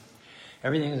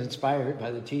Everything is inspired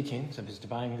by the teachings of His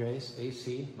Divine Grace,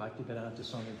 A.C. Bhaktivedanta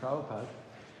Swami Prabhupada,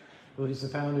 who is the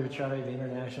founder and chair of the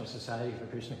International Society for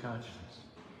Krishna Consciousness.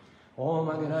 Om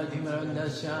Aganati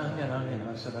Marandasya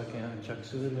Yanamina Savakya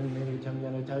Chaksurumilitam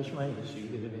Yanatashmai Sri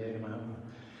Gurave Namaha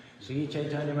Sri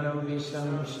Chaitanya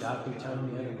Manavishtam Shtapitam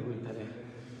Yanabhutare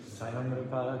Sayam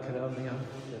Rupa Karamyam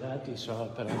Yadati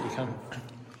Swaparadikam.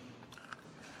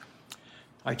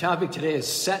 Our topic today is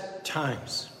set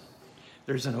times.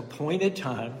 There's an appointed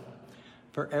time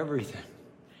for everything.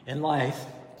 In life,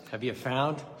 have you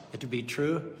found it to be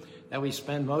true that we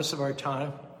spend most of our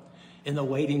time in the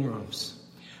waiting rooms,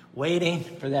 waiting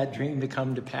for that dream to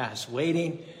come to pass,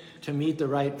 waiting to meet the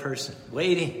right person,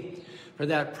 waiting for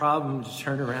that problem to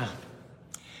turn around.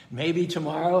 Maybe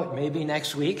tomorrow, maybe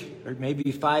next week, or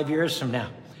maybe 5 years from now.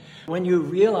 When you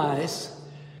realize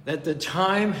that the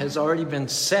time has already been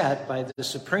set by the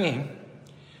Supreme,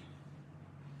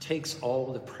 takes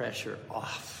all the pressure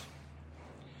off.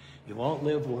 You won't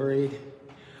live worried,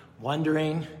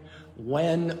 wondering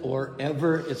when or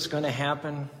ever it's going to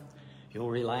happen. You'll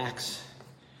relax,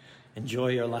 enjoy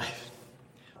your life.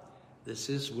 This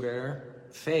is where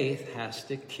faith has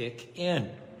to kick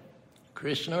in.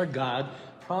 Krishna, or God,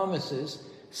 promises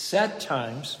set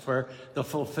times for the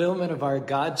fulfillment of our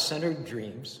God-centered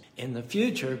dreams in the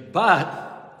future,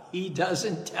 but He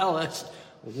doesn't tell us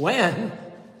when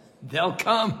they'll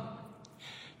come.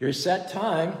 Your set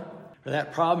time for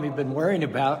that problem you've been worrying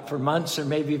about for months or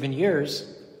maybe even years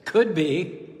could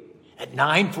be at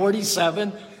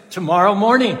 9:47 tomorrow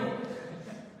morning.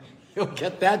 You'll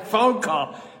get that phone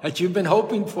call that you've been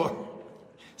hoping for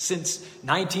since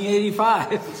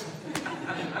 1985.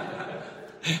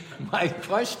 My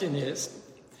question is,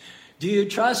 do you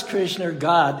trust Krishna, or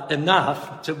God,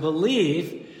 enough to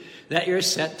believe that your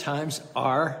set times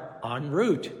are en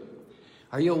route?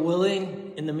 Are you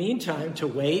willing, in the meantime, to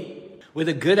wait with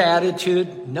a good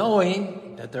attitude,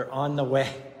 knowing that they're on the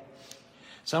way?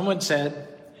 Someone said,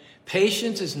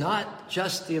 patience is not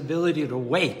just the ability to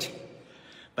wait,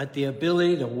 but the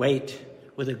ability to wait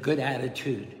with a good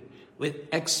attitude, with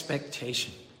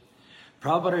expectation.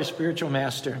 Prabhupada, our spiritual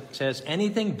master, says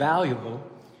anything valuable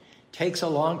takes a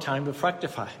long time to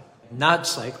fructify.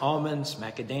 Nuts like almonds,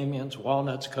 macadamias,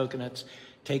 walnuts, coconuts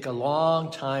take a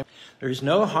long time. There's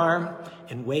no harm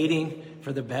in waiting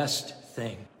for the best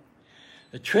thing.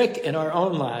 The trick in our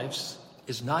own lives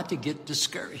is not to get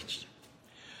discouraged.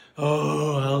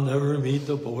 Oh, I'll never meet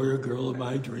the boy or girl of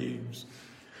my dreams.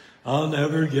 I'll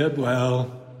never get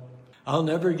well. I'll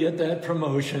never get that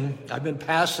promotion. I've been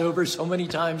passed over so many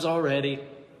times already.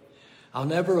 I'll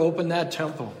never open that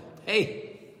temple.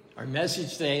 Hey, our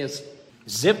message today is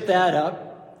zip that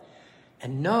up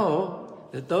and know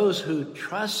that those who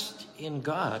trust in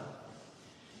God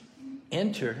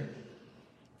enter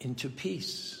into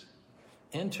peace,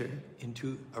 enter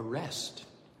into a rest.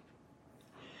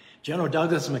 General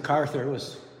Douglas MacArthur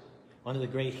was one of the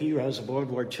great heroes of World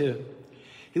War II.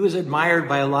 He was admired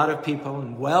by a lot of people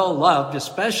and well-loved,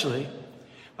 especially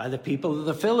by the people of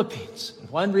the Philippines. And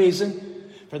one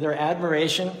reason for their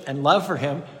admiration and love for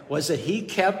him was that he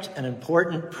kept an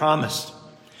important promise.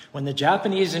 When the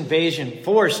Japanese invasion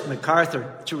forced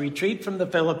MacArthur to retreat from the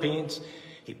Philippines,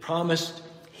 he promised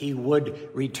he would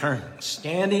return.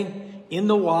 Standing in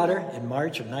the water in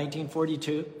March of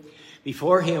 1942,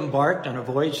 before he embarked on a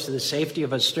voyage to the safety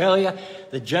of Australia,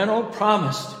 the general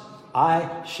promised,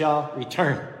 I shall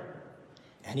return.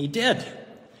 And he did.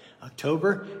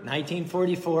 October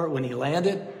 1944, when he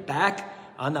landed back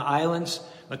on the islands,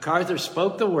 MacArthur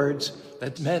spoke the words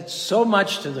that meant so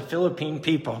much to the Philippine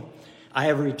people. I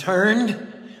have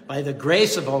returned. By the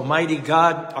grace of Almighty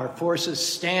God, our forces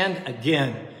stand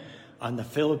again on the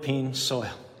Philippine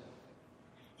soil.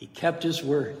 He kept his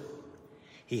word.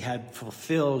 He had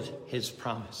fulfilled his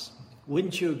promise.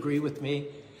 Wouldn't you agree with me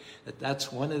that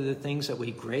that's one of the things that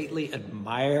we greatly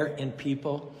admire in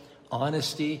people?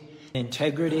 Honesty,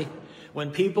 integrity.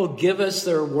 When people give us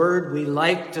their word, we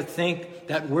like to think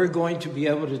that we're going to be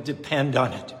able to depend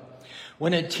on it.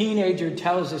 When a teenager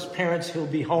tells his parents he'll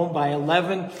be home by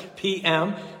 11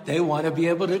 p.m., they want to be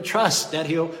able to trust that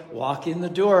he'll walk in the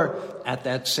door at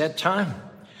that set time.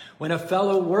 When a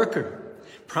fellow worker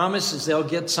promises they'll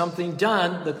get something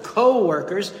done, the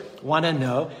co-workers want to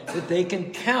know that they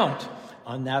can count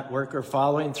on that worker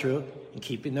following through and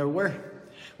keeping their word.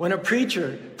 When a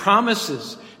preacher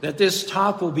promises that this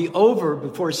talk will be over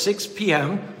before 6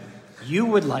 p.m., you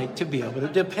would like to be able to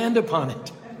depend upon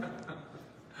it.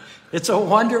 It's a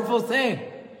wonderful thing.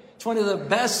 It's one of the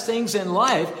best things in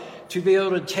life to be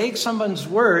able to take someone's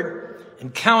word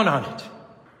and count on it.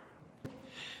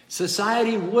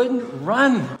 Society wouldn't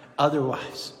run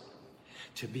otherwise.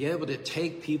 to be able to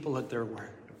take people at their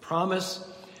word. A promise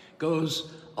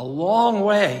goes a long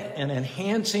way in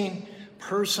enhancing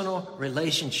personal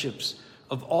relationships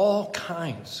of all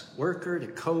kinds, worker to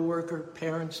co-worker,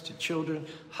 parents to children,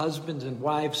 husbands and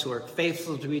wives who are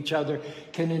faithful to each other,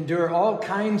 can endure all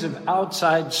kinds of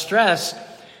outside stress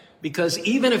because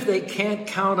even if they can't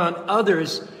count on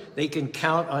others, they can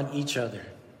count on each other.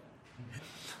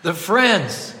 The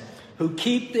friends who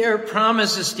keep their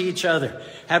promises to each other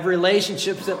have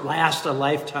relationships that last a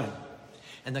lifetime.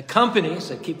 And the companies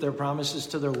that keep their promises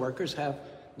to their workers have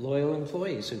loyal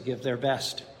employees who give their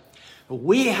best.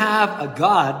 We have a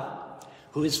God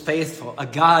who is faithful, a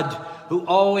God who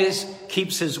always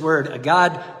keeps his word, a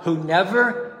God who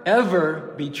never,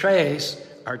 ever betrays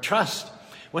our trust.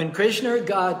 When Krishna or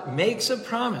God makes a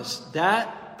promise,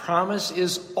 that promise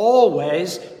is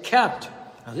always kept.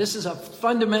 Now, this is a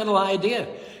fundamental idea.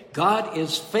 God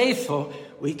is faithful.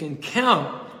 We can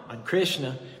count on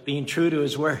Krishna being true to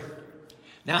his word.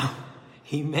 Now,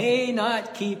 he may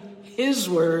not keep his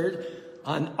word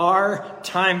on our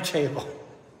timetable.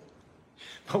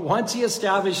 But once he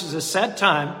establishes a set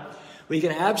time, we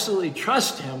can absolutely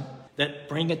trust him that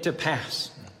bring it to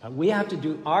pass. We have to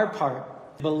do our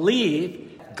part.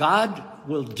 Believe God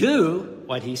will do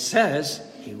what he says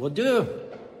he will do.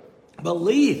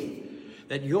 Believe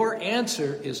that your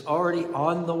answer is already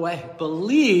on the way.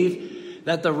 Believe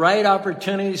that the right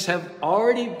opportunities have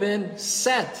already been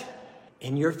set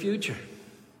in your future.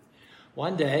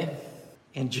 One day,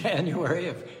 in January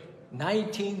of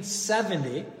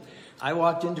 1970, I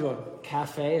walked into a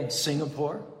cafe in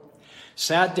Singapore,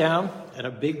 sat down at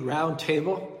a big round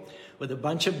table with a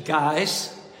bunch of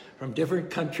guys from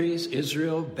different countries,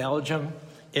 Israel, Belgium,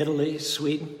 Italy,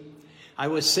 Sweden. I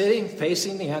was sitting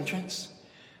facing the entrance.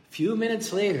 A few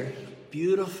minutes later, a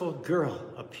beautiful girl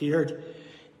appeared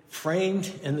framed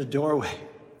in the doorway.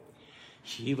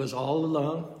 She was all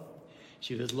alone.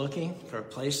 She was looking for a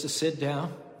place to sit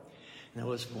down. And there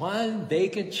was one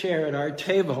vacant chair at our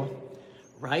table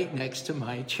right next to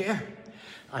my chair.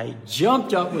 I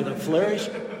jumped up with a flourish,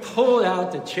 pulled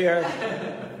out the chair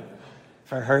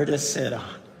for her to sit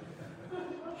on.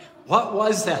 What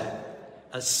was that?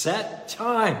 A set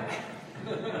time.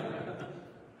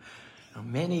 Now,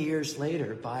 many years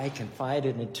later, Bai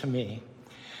confided it to me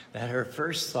that her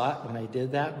first thought when I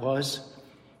did that was,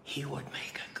 he would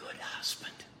make a good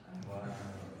husband. Wow.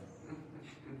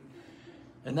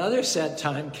 Another set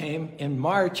time came in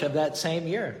March of that same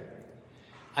year.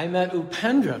 I met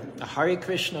Upendra, a Hare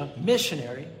Krishna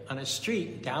missionary, on a street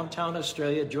in downtown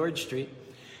Australia, George Street,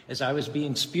 as I was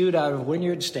being spewed out of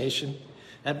Wynyard Station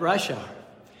at rush hour.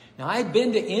 Now, I'd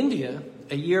been to India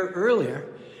a year earlier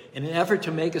in an effort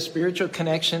to make a spiritual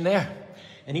connection there.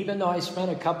 And even though I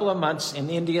spent a couple of months in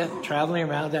India traveling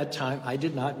around that time, I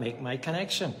did not make my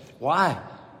connection. Why?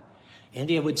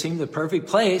 India would seem the perfect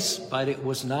place, but it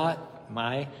was not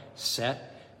my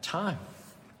set time.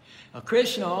 Now,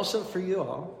 Krishna also for you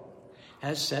all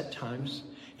has set times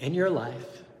in your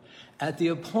life. At the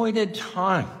appointed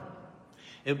time,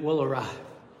 it will arrive.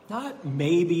 Not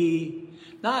maybe,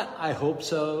 not I hope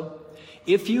so.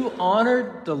 If you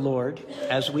honored the Lord,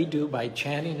 as we do by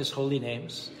chanting his holy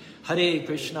names, Hare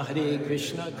Krishna,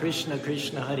 Krishna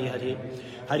Krishna, Hare Hare,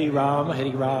 Hare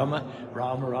Rama,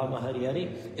 Rama Rama, Hare Hare,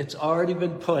 it's already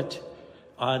been put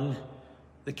on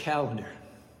the calendar.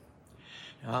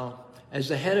 Now, as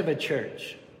the head of a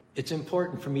church, it's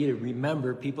important for me to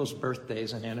remember people's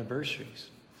birthdays and anniversaries.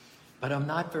 But I'm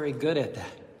not very good at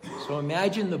that. So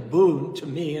imagine the boon to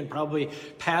me and probably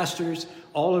pastors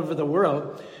all over the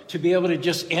world to be able to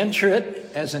just enter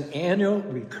it as an annual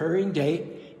recurring date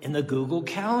in the Google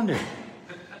Calendar.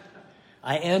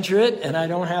 I enter it and I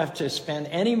don't have to spend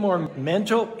any more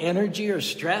mental energy or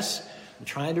stress in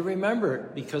trying to remember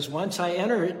it, because once I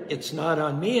enter it, it's not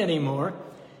on me anymore.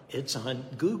 It's on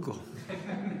Google.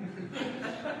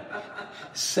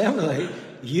 Similarly,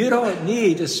 you don't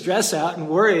need to stress out and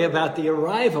worry about the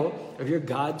arrival of your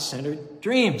God-centered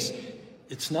dreams.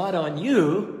 It's not on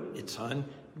you, it's on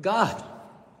God.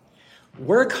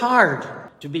 Work hard,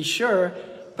 to be sure,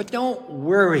 but don't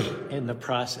worry in the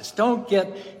process. Don't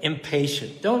get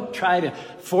impatient. Don't try to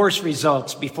force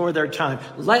results before their time.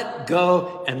 Let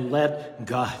go and let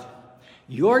God.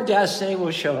 Your destiny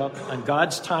will show up on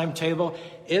God's timetable.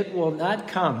 It will not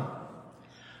come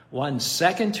 1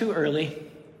 second too early,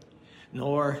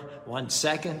 nor 1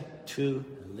 second too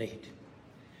late.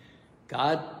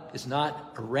 God is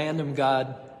not a random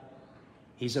God.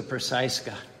 He's a precise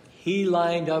God. He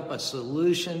lined up a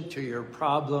solution to your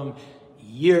problem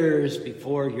years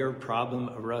before your problem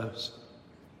arose.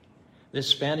 This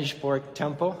Spanish Fork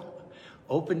temple,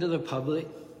 open to the public,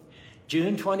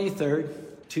 June 23rd,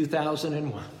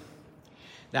 2001.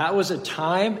 That was a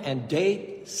time and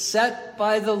date set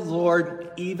by the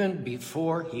Lord even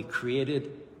before he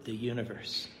created the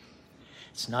universe.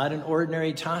 It's not an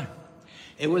ordinary time.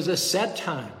 It was a set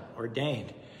time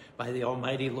ordained by the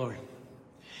Almighty Lord.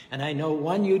 And I know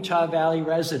one Utah Valley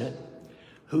resident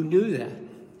who knew that.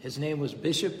 His name was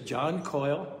Bishop John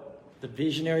Coyle, the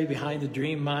visionary behind the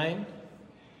Dream Mind.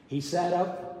 He sat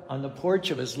up on the porch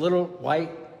of his little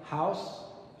white house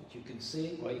that you can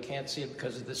see. Well, you can't see it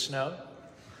because of the snow.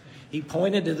 He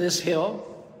pointed to this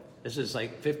hill. This is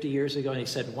like 50 years ago. And he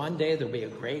said, one day there'll be a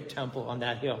great temple on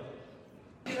that hill.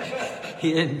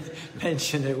 He didn't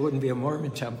mention it wouldn't be a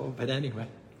Mormon temple, but anyway.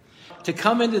 To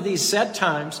come into these set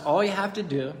times, all you have to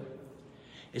do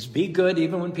is be good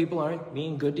even when people aren't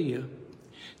being good to you.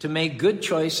 To make good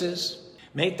choices,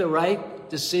 make the right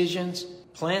decisions,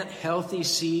 plant healthy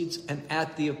seeds, and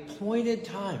at the appointed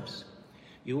times,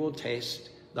 you will taste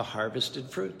the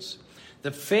harvested fruits. The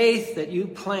faith that you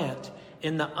plant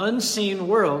in the unseen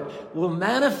world will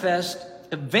manifest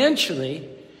eventually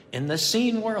in the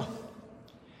seen world.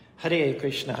 Hare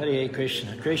Krishna,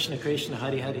 Krishna Krishna,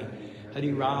 Hare Hare,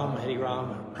 Hare Ram,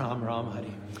 Ram Ram, Hare.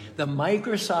 The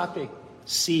microscopic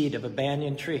seed of a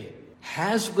banyan tree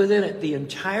has within it the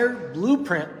entire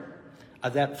blueprint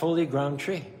of that fully grown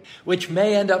tree, which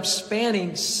may end up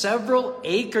spanning several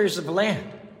acres of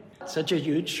land. Such a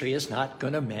huge tree is not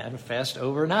going to manifest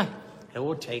overnight. It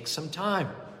will take some time.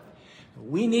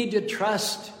 We need to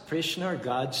trust Krishna or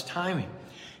God's timing.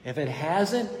 If it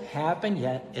hasn't happened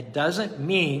yet, it doesn't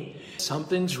mean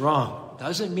something's wrong. It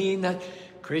doesn't mean that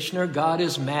Krishna or God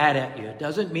is mad at you. It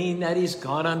doesn't mean that he's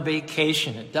gone on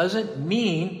vacation. It doesn't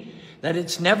mean that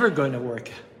it's never going to work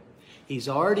out. He's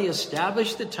already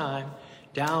established the time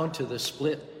down to the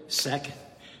split second.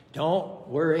 Don't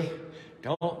worry.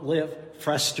 Don't live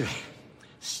frustrated.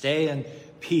 Stay in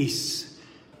peace.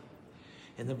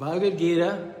 In the Bhagavad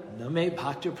Gita, Name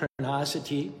Bhakti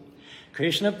Pranasati,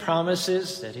 Krishna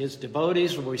promises that his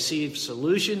devotees will receive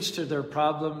solutions to their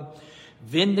problem,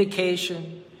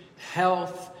 vindication,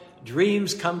 health,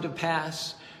 dreams come to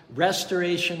pass,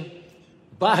 restoration,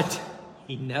 but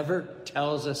he never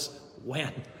tells us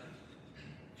when.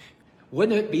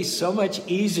 Wouldn't it be so much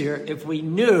easier if we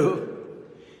knew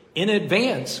in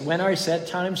advance when our set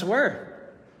times were?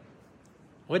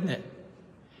 Wouldn't it?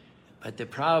 But the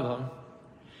problem,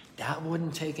 that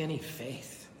wouldn't take any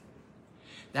faith.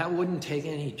 That wouldn't take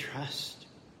any trust.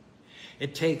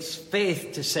 It takes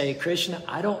faith to say, Krishna,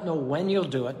 I don't know when you'll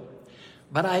do it,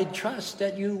 but I trust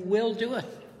that you will do it.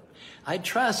 I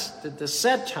trust that the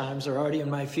set times are already in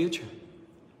my future.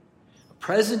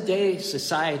 Present-day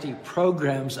society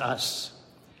programs us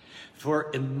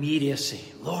for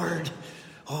immediacy. Lord,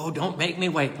 don't make me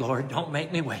wait, Lord. Don't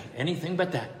make me wait. Anything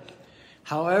but that.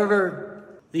 However,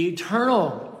 the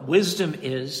eternal wisdom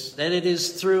is that it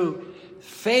is through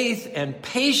faith and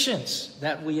patience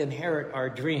that we inherit our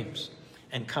dreams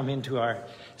and come into our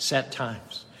set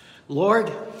times.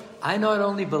 Lord, I not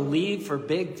only believe for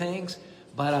big things,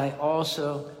 but I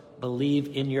also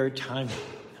believe in your timing.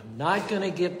 I'm not going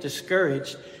to get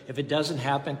discouraged if it doesn't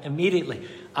happen immediately.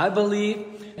 I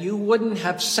believe you wouldn't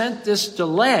have sent this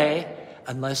delay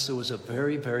unless there was a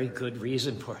very, very good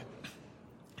reason for it.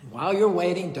 And while you're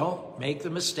waiting, don't make the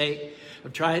mistake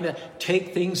of trying to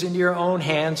take things into your own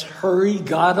hands, hurry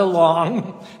God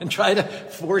along, and try to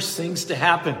force things to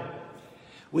happen.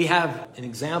 We have an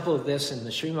example of this in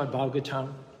the Srimad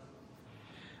Bhagavatam.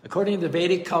 According to the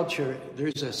Vedic culture,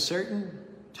 there's a certain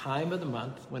time of the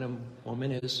month when a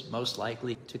woman is most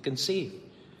likely to conceive.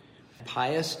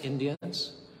 Pious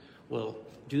Indians will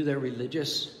do their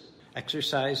religious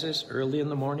exercises early in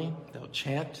the morning. They'll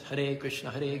chant Hare Krishna,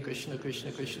 Krishna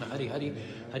Krishna, Hare Hare,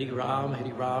 Hare Ram,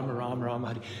 Ram Ram,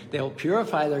 Hare. They'll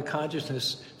purify their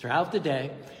consciousness throughout the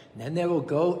day, and then they will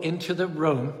go into the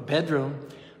bedroom,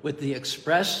 with the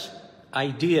express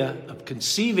idea of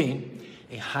conceiving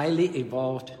a highly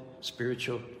evolved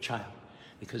spiritual child.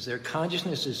 Because their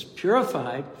consciousness is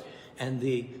purified, and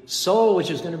the soul, which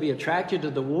is going to be attracted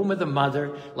to the womb of the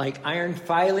mother, like iron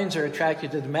filings are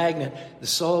attracted to the magnet, the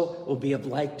soul will be of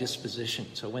like disposition.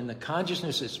 So when the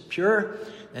consciousness is pure,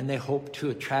 then they hope to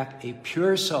attract a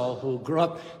pure soul who will grow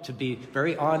up to be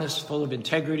very honest, full of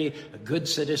integrity, a good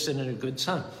citizen, and a good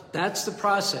son. That's the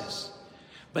process.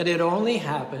 But it only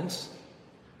happens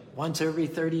once every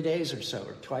 30 days or so,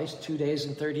 or twice, 2 days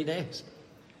in 30 days.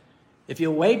 If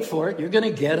you wait for it, you're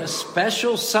going to get a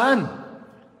special son.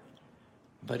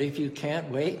 But if you can't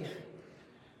wait,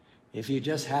 if you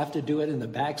just have to do it in the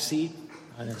back seat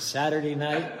on a Saturday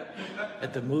night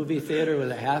at the movie theater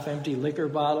with a half-empty liquor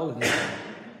bottle,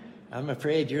 I'm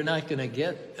afraid you're not going to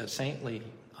get a saintly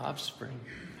offspring.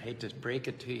 I hate to break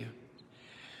it to you.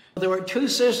 There were two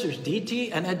sisters,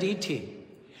 Diti and Aditi.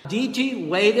 Diti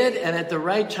waited, and at the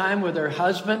right time with her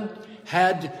husband,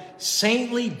 had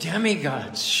saintly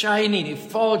demigods, shining,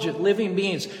 effulgent living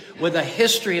beings with a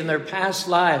history in their past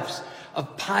lives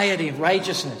of piety and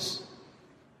righteousness.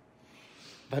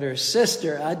 But her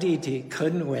sister, Aditi,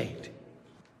 couldn't wait.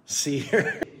 See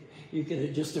her? You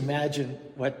can just imagine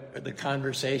what the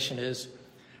conversation is.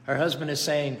 Her husband is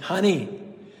saying, honey,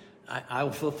 I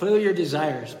will fulfill your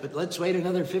desires, but let's wait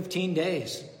another 15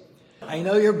 days. I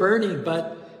know you're burning,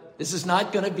 but this is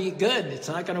not going to be good. It's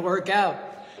not going to work out.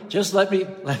 Just let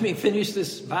me finish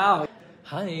this vow.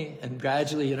 Honey, and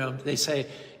gradually, they say,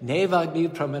 Nevagni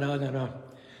pramanagana.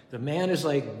 The man is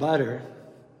like butter,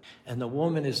 and the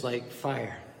woman is like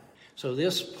fire. So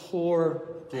this poor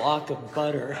block of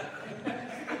butter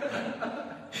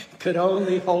could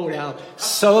only hold out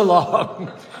so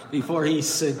long before he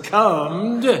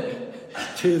succumbed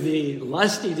to the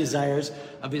lusty desires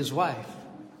of his wife.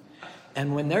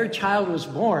 And when their child was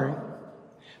born,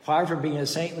 far from being a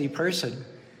saintly person,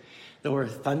 there were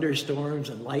thunderstorms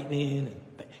and lightning and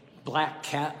black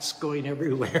cats going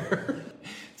everywhere.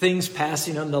 Things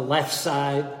passing on the left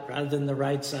side rather than the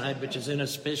right side, which is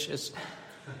inauspicious.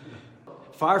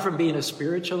 Far from being a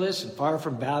spiritualist and far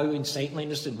from valuing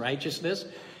saintliness and righteousness,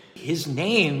 his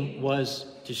name was,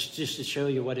 just to show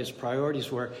you what his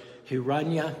priorities were,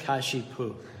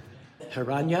 Hiranyakashipu.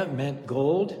 Hiranya meant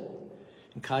gold,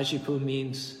 and Kashipu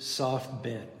means soft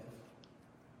bed.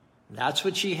 That's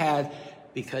what she had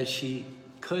because she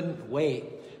couldn't wait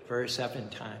for her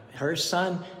seventh time. Her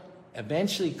son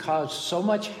eventually caused so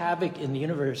much havoc in the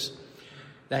universe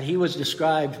that he was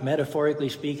described, metaphorically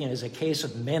speaking, as a case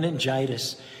of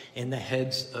meningitis in the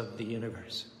heads of the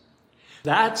universe.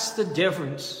 That's the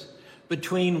difference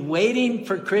between waiting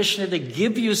for Krishna to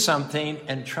give you something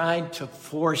and trying to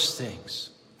force things.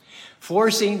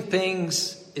 Forcing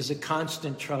things is a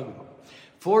constant struggle.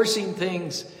 Forcing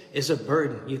things is a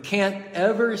burden. You can't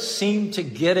ever seem to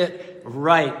get it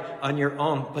right on your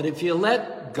own. But if you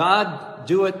let God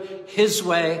do it His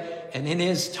way and in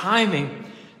His timing,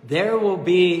 there will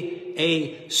be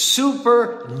a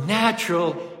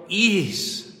supernatural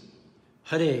ease.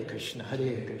 Hare Krishna,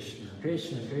 Hare Krishna,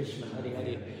 Krishna Krishna, Hare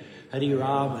Hare, Hare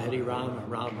Rama,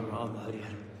 Rama Rama, Hare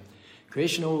Hare.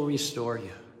 Krishna will restore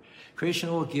you.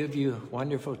 Krishna will give you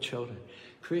wonderful children.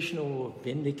 Krishna will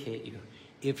vindicate you.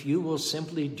 If you will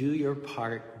simply do your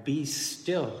part, be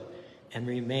still, and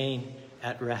remain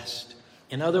at rest.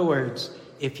 In other words,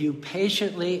 if you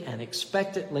patiently and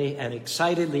expectantly and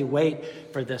excitedly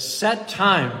wait for the set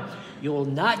time, you will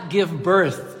not give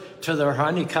birth to the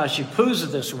Hiranyakashipus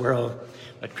of this world,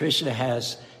 but Krishna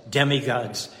has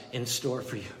demigods in store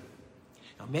for you.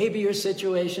 Now, maybe your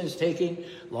situation is taking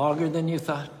longer than you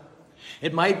thought.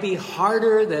 It might be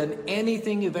harder than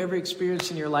anything you've ever experienced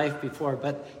in your life before,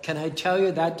 but can I tell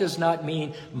you that does not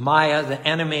mean Maya, the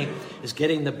enemy, is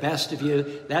getting the best of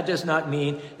you. That does not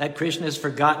mean that Krishna has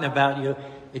forgotten about you.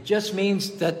 It just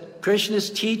means that Krishna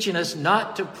is teaching us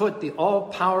not to put the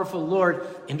all-powerful Lord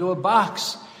into a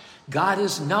box. God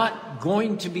is not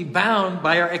going to be bound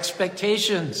by our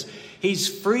expectations. He's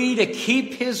free to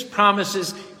keep His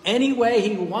promises any way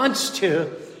He wants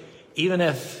to, even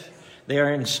if they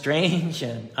are in strange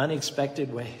and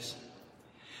unexpected ways.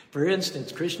 For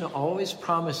instance, Krishna always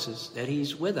promises that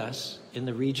He's with us in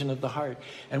the region of the heart.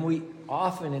 And we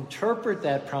often interpret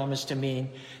that promise to mean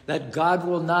that God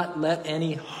will not let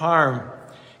any harm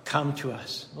come to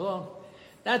us. Well,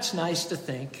 that's nice to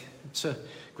think. It's a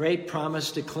great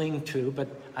promise to cling to, but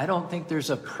I don't think there's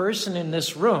a person in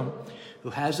this room who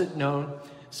hasn't known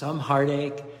some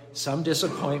heartache, some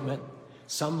disappointment,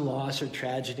 some loss or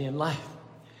tragedy in life.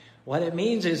 What it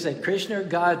means is that Krishna,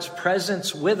 God's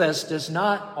presence with us, does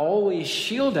not always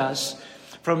shield us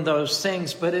from those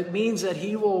things, but it means that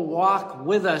He will walk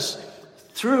with us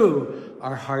through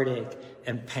our heartache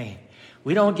and pain.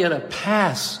 We don't get a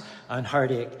pass on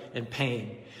heartache and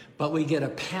pain, but we get a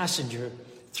passenger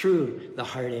through the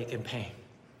heartache and pain.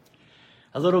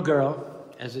 A little girl,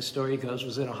 as the story goes,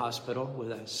 was in a hospital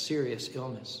with a serious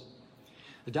illness.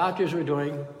 The doctors were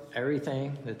doing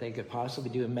everything that they could possibly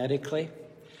do medically.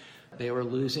 They were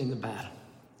losing the battle.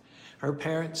 Her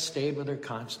parents stayed with her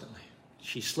constantly.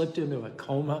 She slipped into a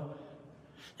coma.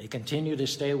 They continued to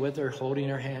stay with her, holding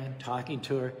her hand, talking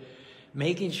to her,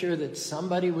 making sure that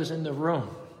somebody was in the room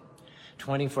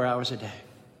 24 hours a day.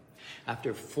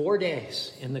 After 4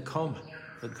 days in the coma,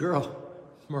 the girl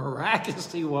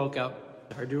miraculously woke up,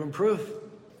 started to improve.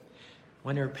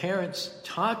 When her parents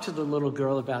talked to the little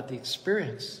girl about the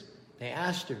experience, they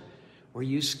asked her, "Were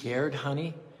you scared,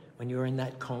 honey, when you were in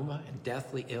that coma and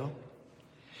deathly ill?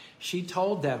 She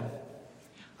told them,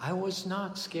 I was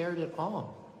not scared at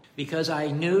all because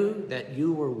I knew that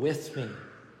you were with me.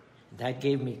 That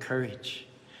gave me courage.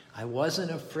 I wasn't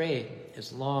afraid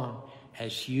as long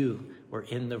as you were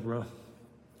in the room.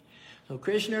 So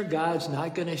Krishna, God's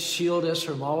not going to shield us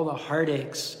from all the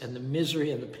heartaches and the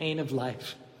misery and the pain of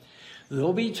life.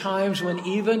 There'll be times when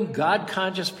even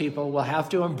God-conscious people will have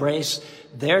to embrace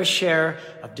their share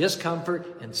of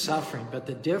discomfort and suffering. But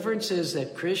the difference is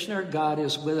that Krishna, God,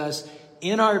 is with us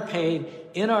in our pain,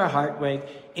 in our heartache,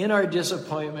 in our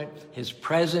disappointment. His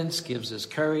presence gives us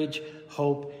courage,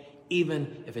 hope,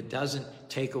 even if it doesn't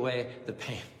take away the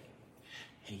pain.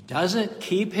 And he doesn't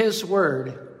keep his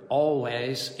word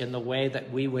always in the way that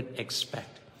we would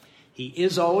expect. He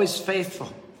is always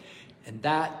faithful. And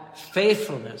that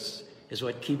faithfulness is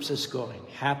what keeps us going,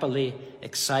 happily,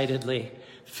 excitedly,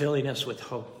 filling us with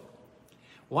hope.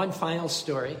 One final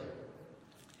story.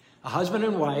 A husband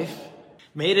and wife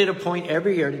made it a point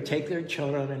every year to take their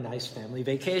children on a nice family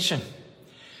vacation.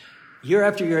 Year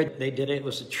after year, they did it. It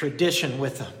was a tradition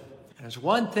with them. And there's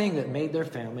one thing that made their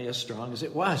family as strong as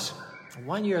it was.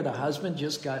 One year, the husband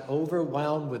just got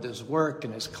overwhelmed with his work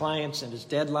and his clients and his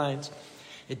deadlines.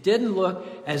 It didn't look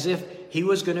as if he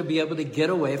was going to be able to get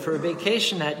away for a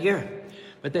vacation that year.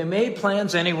 But they made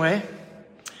plans anyway,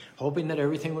 hoping that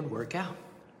everything would work out.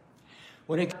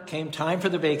 When it came time for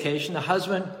the vacation, the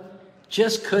husband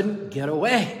just couldn't get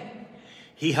away.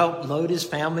 He helped load his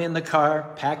family in the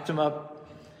car, packed them up,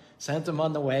 sent them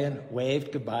on the way, and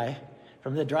waved goodbye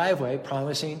from the driveway,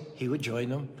 promising he would join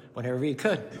them whenever he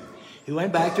could. He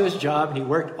went back to his job, and he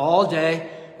worked all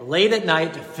day, late at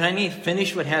night, to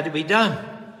finish what had to be done.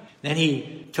 Then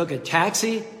he took a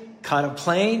taxi, caught a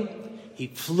plane. He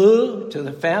flew to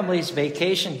the family's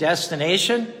vacation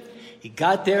destination. He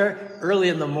got there early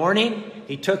in the morning.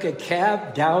 He took a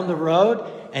cab down the road,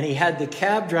 and he had the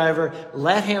cab driver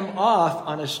let him off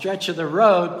on a stretch of the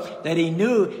road that he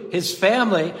knew his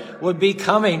family would be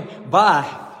coming by.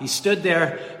 He stood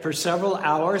there for several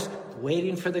hours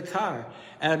waiting for the car.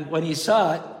 And when he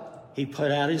saw it, he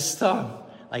put out his thumb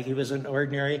like he was an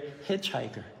ordinary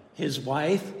hitchhiker. His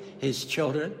wife, his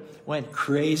children went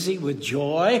crazy with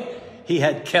joy. He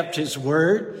had kept his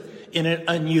word in an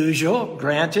unusual,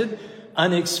 granted,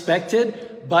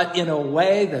 unexpected, but in a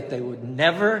way that they would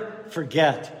never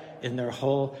forget in their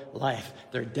whole life.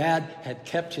 Their dad had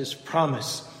kept his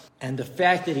promise. And the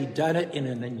fact that he'd done it in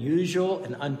an unusual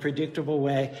and unpredictable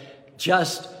way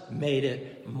just made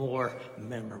it more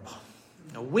memorable.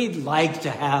 Now, we'd like to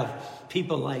have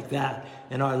people like that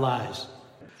in our lives.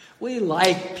 We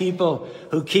like people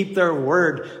who keep their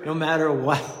word no matter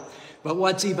what. But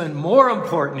what's even more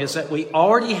important is that we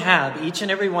already have, each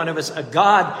and every one of us, a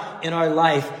God in our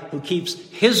life who keeps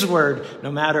his word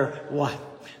no matter what.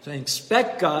 So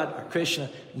expect God, or Krishna,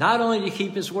 not only to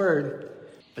keep his word,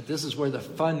 but this is where the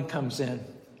fun comes in,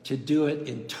 to do it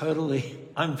in totally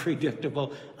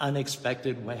unpredictable,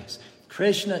 unexpected ways.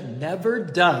 Krishna never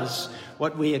does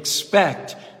what we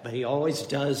expect, but he always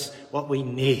does what we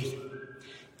need.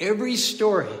 Every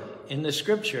story in the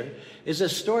scripture is a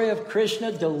story of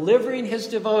Krishna delivering his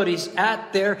devotees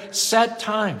at their set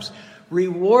times,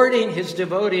 rewarding his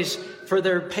devotees for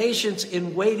their patience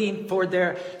in waiting for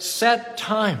their set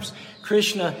times.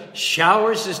 Krishna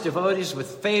showers his devotees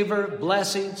with favor,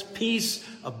 blessings, peace,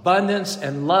 abundance,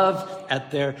 and love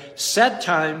at their set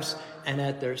times. And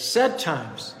at their set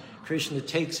times, Krishna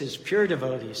takes his pure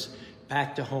devotees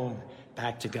back to home,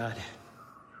 back to God.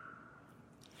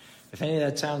 If any of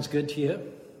that sounds good to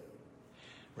you,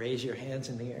 raise your hands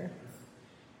in the air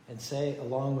and say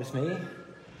along with me,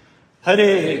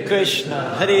 Hare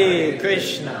Krishna,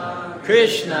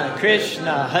 Krishna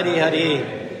Krishna, Hare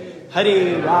Hare,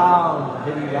 Hare Ram,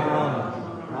 Ram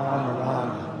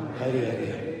Ram, Hare Hare.